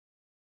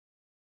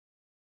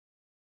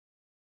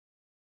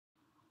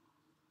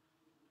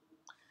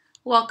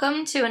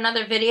Welcome to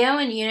another video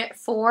in Unit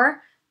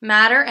 4,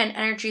 Matter and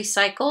Energy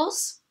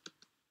Cycles.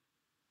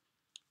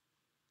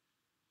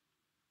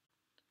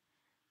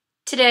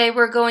 Today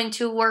we're going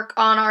to work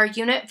on our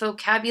unit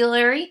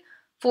vocabulary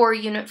for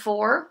Unit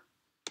 4.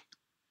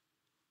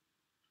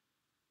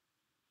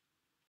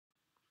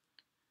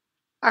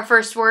 Our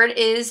first word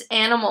is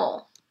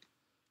animal.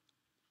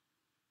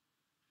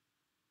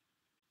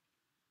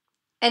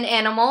 An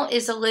animal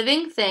is a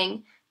living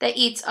thing that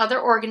eats other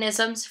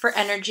organisms for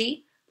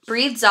energy,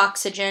 breathes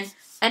oxygen,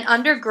 and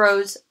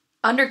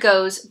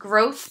undergoes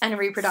growth and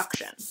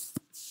reproduction.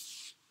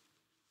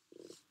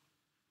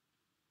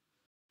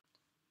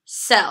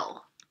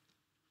 Cell.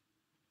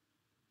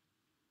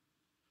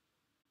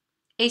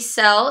 A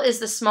cell is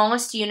the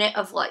smallest unit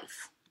of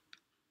life.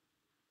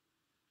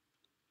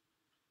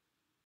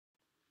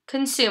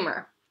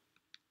 Consumer.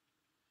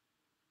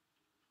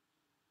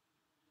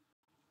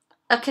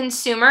 A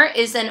consumer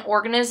is an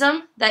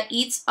organism that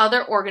eats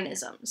other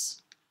organisms.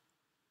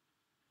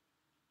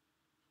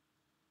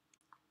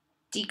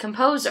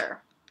 Decomposer.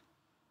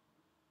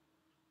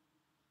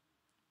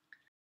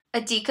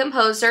 A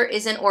decomposer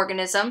is an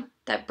organism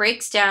that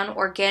breaks down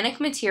organic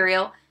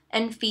material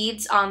and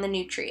feeds on the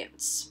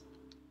nutrients.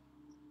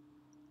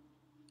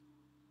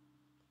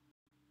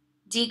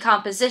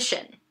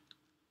 Decomposition.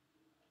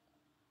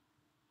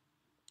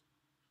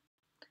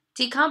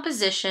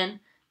 Decomposition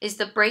is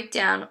the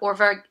breakdown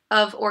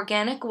of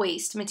organic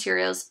waste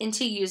materials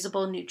into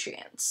usable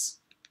nutrients.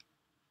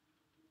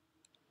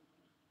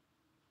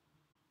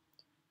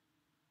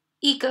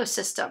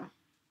 Ecosystem.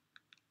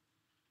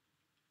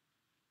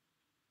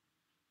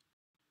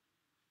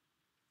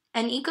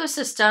 An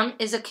ecosystem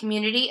is a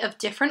community of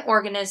different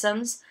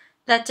organisms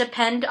that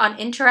depend on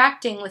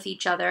interacting with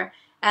each other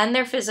and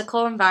their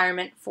physical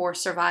environment for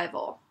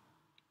survival.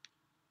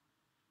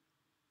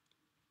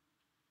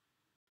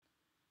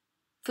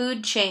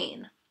 Food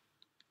chain.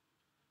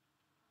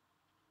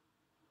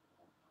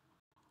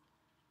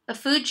 A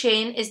food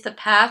chain is the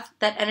path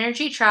that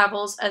energy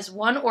travels as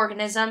one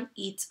organism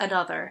eats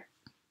another.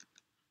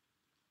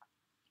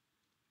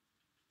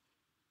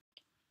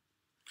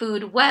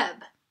 Food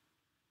web.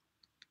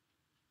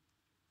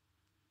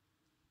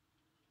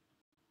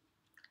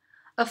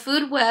 A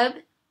food web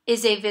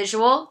is a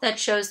visual that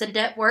shows the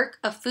network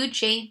of food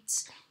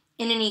chains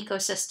in an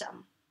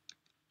ecosystem.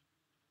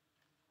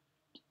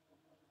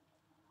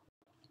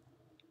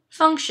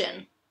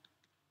 Function.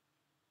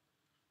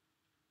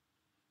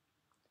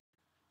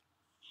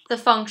 The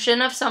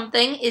function of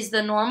something is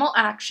the normal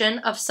action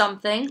of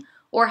something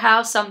or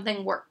how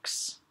something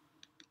works.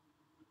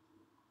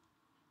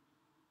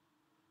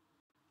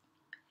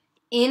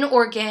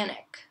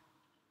 Inorganic.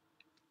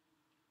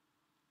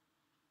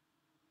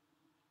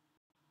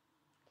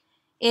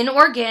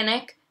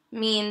 Inorganic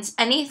means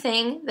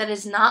anything that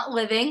is not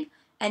living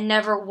and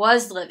never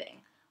was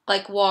living,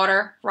 like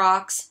water,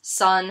 rocks,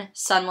 sun,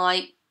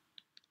 sunlight.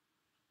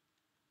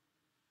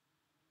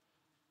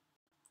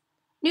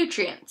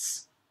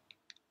 Nutrients.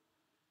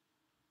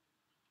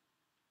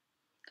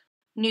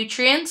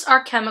 Nutrients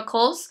are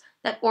chemicals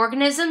that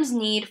organisms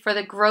need for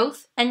the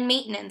growth and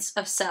maintenance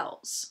of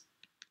cells.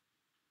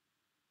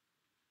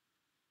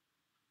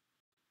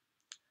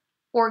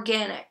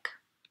 Organic.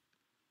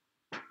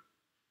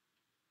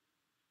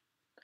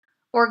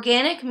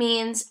 Organic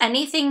means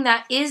anything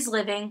that is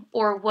living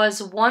or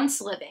was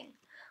once living,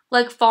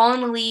 like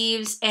fallen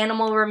leaves,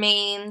 animal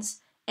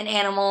remains, an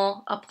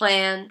animal, a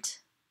plant.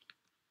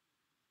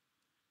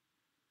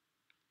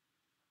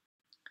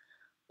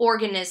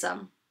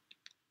 Organism.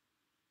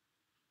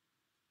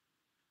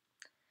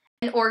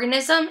 An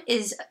organism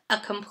is a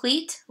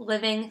complete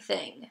living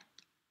thing.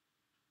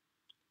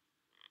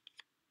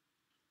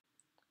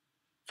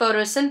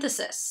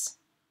 Photosynthesis.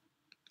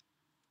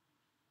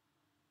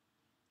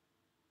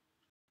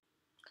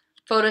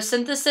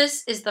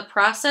 Photosynthesis is the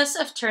process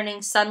of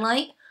turning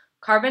sunlight,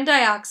 carbon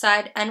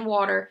dioxide, and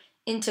water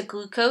into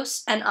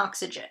glucose and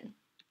oxygen.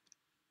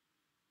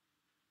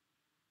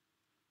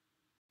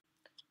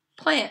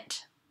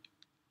 Plant.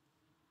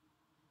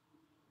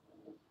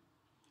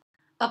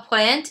 A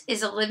plant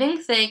is a living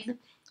thing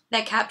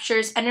that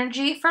captures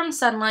energy from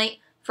sunlight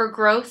for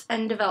growth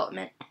and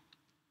development.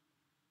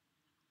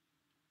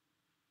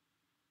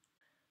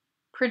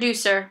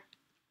 Producer.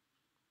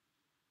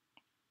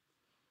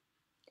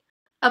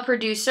 A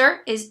producer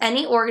is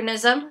any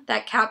organism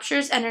that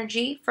captures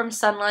energy from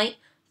sunlight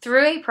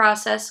through a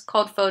process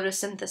called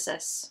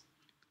photosynthesis.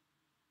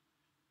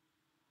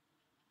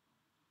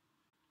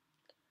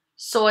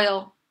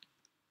 Soil.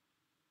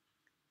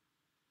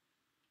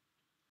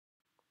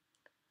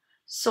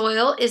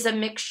 Soil is a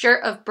mixture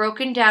of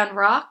broken down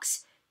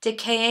rocks,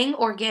 decaying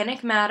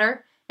organic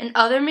matter, and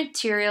other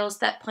materials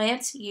that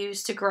plants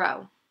use to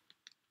grow.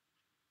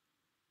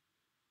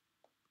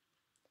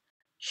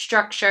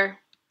 Structure.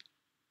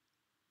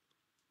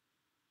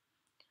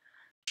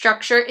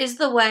 Structure is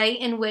the way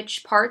in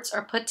which parts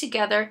are put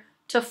together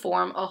to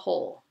form a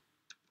whole.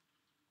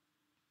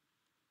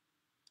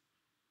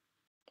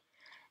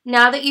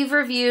 Now that you've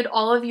reviewed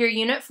all of your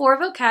Unit 4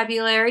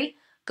 vocabulary,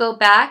 go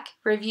back,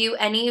 review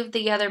any of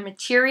the other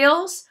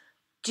materials,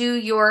 do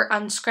your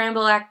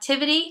Unscramble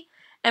activity,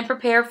 and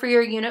prepare for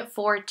your Unit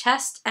 4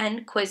 test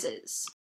and quizzes.